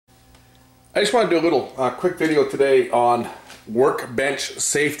I just want to do a little quick video today on workbench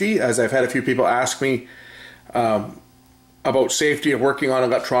safety, as I've had a few people ask me about safety of working on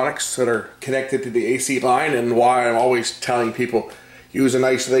electronics that are connected to the AC line, and why I'm always telling people use an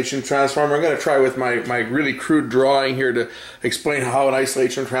isolation transformer. I'm going to try with my really crude drawing here to explain how an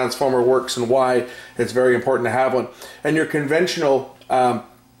isolation transformer works and why it's very important to have one. And your conventional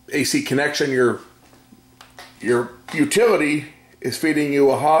AC connection, your utility is feeding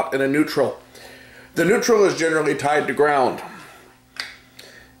you a hot and a neutral. The neutral is generally tied to ground.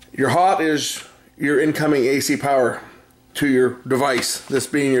 Your hot is your incoming AC power to your device, this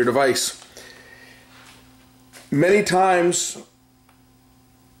being your device. Many times,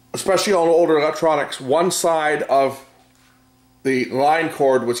 especially on older electronics, one side of the line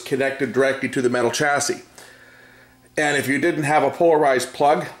cord was connected directly to the metal chassis. And if you didn't have a polarized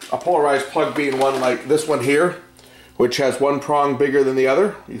plug being one like this one here, which has one prong bigger than the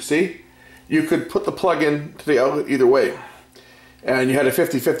other, you see, you could put the plug in to the outlet either way. And you had a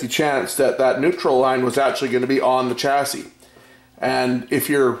 50-50 chance that that neutral line was actually going to be on the chassis. And if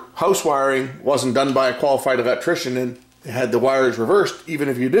your house wiring wasn't done by a qualified electrician and had the wires reversed, even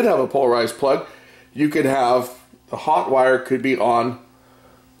if you did have a polarized plug, you could have the hot wire could be on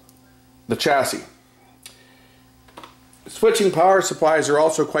the chassis. Switching power supplies are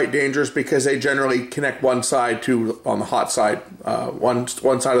also quite dangerous because they generally connect one side to, on the hot side, one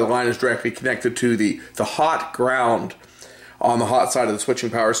side of the line is directly connected to the hot ground on the hot side of the switching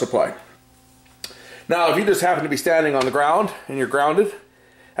power supply. Now, if you just happen to be standing on the ground and you're grounded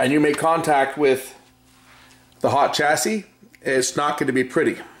and you make contact with the hot chassis, it's not going to be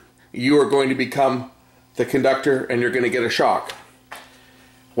pretty. You are going to become the conductor and you're going to get a shock.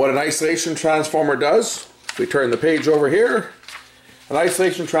 What an isolation transformer does, if we turn the page over here, an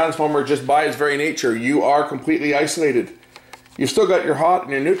isolation transformer, just by its very nature, you are completely isolated. You've still got your hot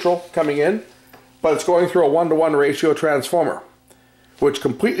and your neutral coming in, but it's going through a 1-to-1 ratio transformer, which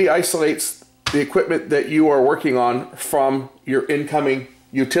completely isolates the equipment that you are working on from your incoming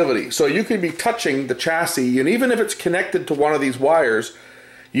utility. So you could be touching the chassis, and even if it's connected to one of these wires,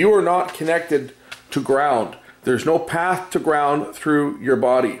 you are not connected to ground. There's no path to ground through your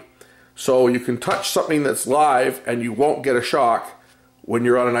body. So you can touch something that's live and you won't get a shock when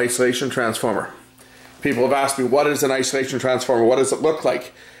you're on an isolation transformer. People have asked me, what is an isolation transformer? What does it look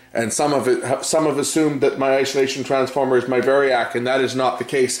like? And some have assumed that my isolation transformer is my Variac, and that is not the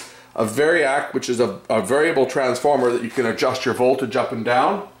case. A Variac, which is a variable transformer that you can adjust your voltage up and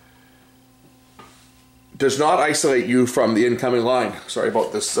down, does not isolate you from the incoming line. Sorry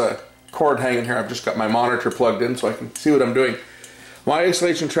about this cord hanging here. I've just got my monitor plugged in so I can see what I'm doing. My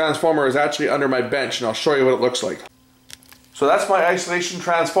isolation transformer is actually under my bench, and I'll show you what it looks like. So that's my isolation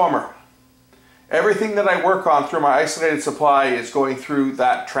transformer. Everything that I work on through my isolated supply is going through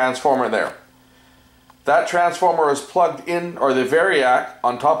that transformer there. That transformer is plugged in, or the Variac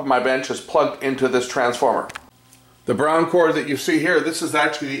on top of my bench is plugged into this transformer. The brown cord that you see here, this is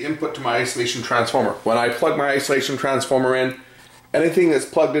actually the input to my isolation transformer. When I plug my isolation transformer in, anything that's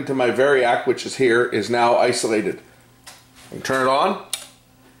plugged into my Variac, which is here, is now isolated. I can turn it on,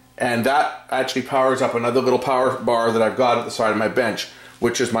 and that actually powers up another little power bar that I've got at the side of my bench,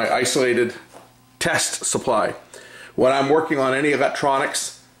 which is my isolated test supply. When I'm working on any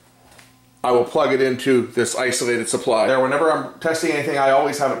electronics, I will plug it into this isolated supply. There, whenever I'm testing anything, I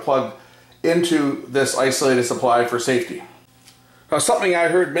always have it plugged into this isolated supply for safety. Now, something I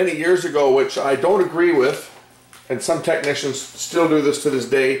heard many years ago, which I don't agree with, and some technicians still do this to this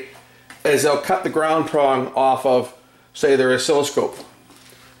day, is they'll cut the ground prong off of, say, their oscilloscope.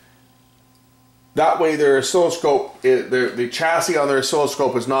 That way their oscilloscope, the chassis on their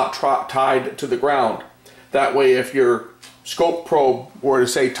oscilloscope is not tied to the ground. That way if your scope probe were to,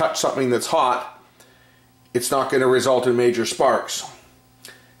 say, touch something that's hot, it's not going to result in major sparks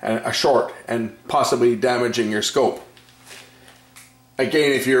and a short and possibly damaging your scope.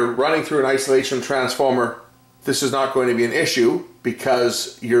 Again, if you're running through an isolation transformer, this is not going to be an issue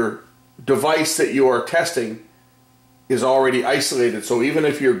because your device that you are testing is already isolated. So even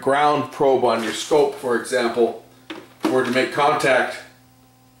if your ground probe on your scope, for example, were to make contact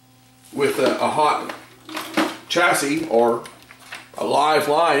with a hot chassis or a live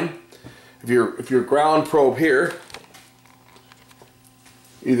line, if your ground probe here,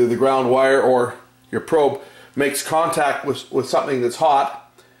 either the ground wire or your probe, makes contact with something that's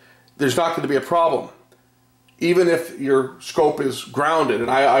hot, there's not going to be a problem. Even if your scope is grounded,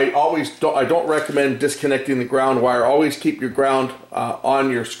 and I don't recommend disconnecting the ground wire. Always keep your ground on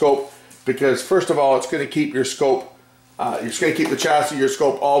your scope, because first of all, it's going to keep your scope, it's going to keep the chassis of your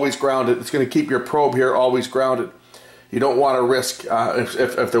scope always grounded. It's going to keep your probe here always grounded. You don't want to risk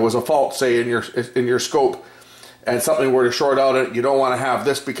if there was a fault, say in your scope, and something were to short out it, you don't want to have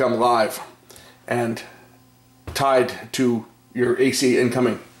this become live and tied to your AC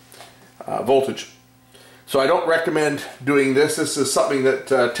incoming voltage. So I don't recommend doing this. This is something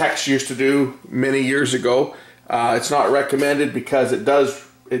that techs used to do many years ago. It's not recommended because it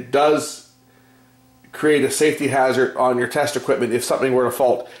does create a safety hazard on your test equipment if something were to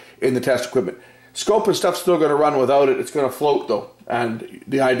fault in the test equipment. Scope and stuff's still going to run without it. It's going to float though, and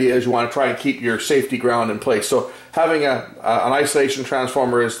the idea is you want to try and keep your safety ground in place. So having an isolation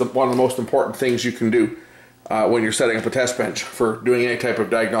transformer is one of the most important things you can do when you're setting up a test bench for doing any type of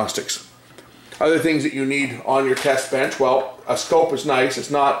diagnostics. Other things that you need on your test bench, well, a scope is nice.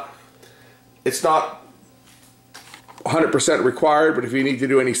 It's not 100% required, but if you need to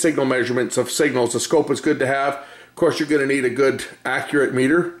do any signal measurements of signals, the scope is good to have. Of course, you're going to need a good accurate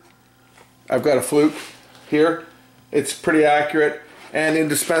meter. I've got a Fluke here. It's pretty accurate, and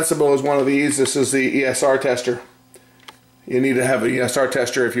indispensable is one of these. This is the ESR tester. You need to have an ESR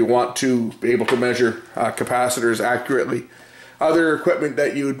tester if you want to be able to measure capacitors accurately. Other equipment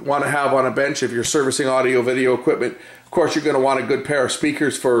that you'd want to have on a bench if you're servicing audio video equipment, of course you're going to want a good pair of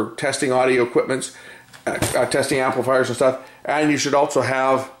speakers for testing audio equipments, testing amplifiers and stuff, and you should also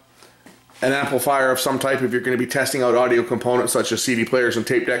have an amplifier of some type if you're going to be testing out audio components such as CD players and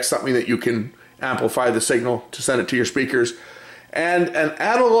tape decks, something that you can amplify the signal to send it to your speakers, and an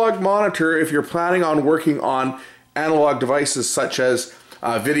analog monitor if you're planning on working on analog devices such as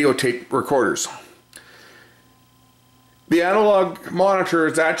videotape recorders. The analog monitor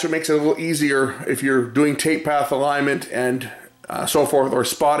actually makes it a little easier if you're doing tape path alignment and so forth, or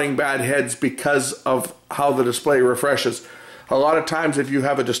spotting bad heads because of how the display refreshes. A lot of times if you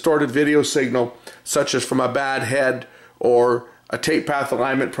have a distorted video signal, such as from a bad head or a tape path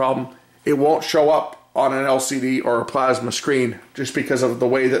alignment problem, it won't show up on an LCD or a plasma screen just because of the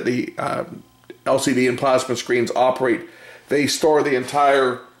way that the LCD and plasma screens operate. They store the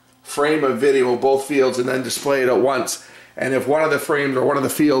entire frame of video, both fields, and then display it at once. And if one of the frames or one of the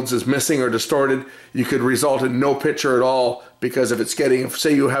fields is missing or distorted, you could result in no picture at all, because if it's getting,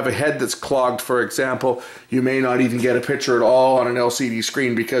 say you have a head that's clogged, for example, you may not even get a picture at all on an LCD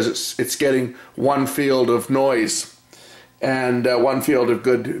screen because it's getting one field of noise and one field of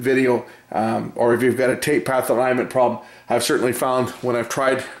good video. Or if you've got a tape path alignment problem, I've certainly found when I've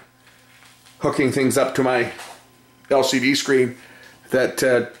tried hooking things up to my LCD screen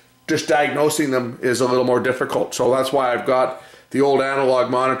that just diagnosing them is a little more difficult. So that's why I've got the old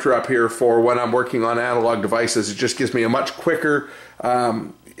analog monitor up here for when I'm working on analog devices. It just gives me a much quicker,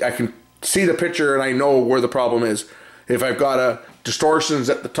 I can see the picture and I know where the problem is. If I've got distortions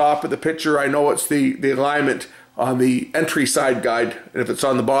at the top of the picture, I know it's the alignment on the entry side guide. And if it's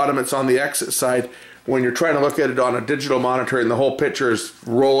on the bottom, it's on the exit side. When you're trying to look at it on a digital monitor and the whole picture is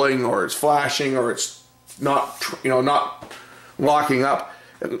rolling or it's flashing or it's not, not locking up,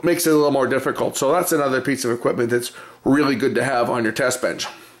 it makes it a little more difficult. So that's another piece of equipment that's really good to have on your test bench.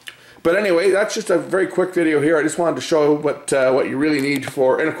 But anyway, that's just a very quick video here. I just wanted to show what you really need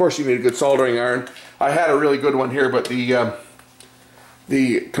for, and of course you need a good soldering iron. I had a really good one here, but the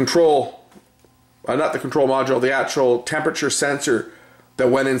control, not the control module, the actual temperature sensor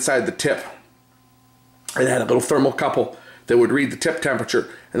that went inside the tip, it had a little thermocouple that would read the tip temperature,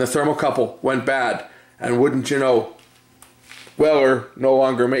 and the thermocouple went bad, and wouldn't you know, Weller no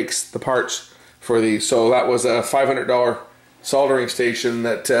longer makes the parts for these. So that was a $500 soldering station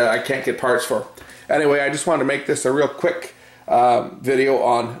that I can't get parts for. Anyway, I just wanted to make this a real quick video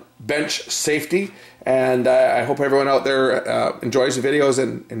on bench safety, and I hope everyone out there enjoys the videos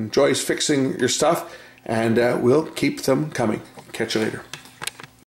and enjoys fixing your stuff, and we'll keep them coming. Catch you later.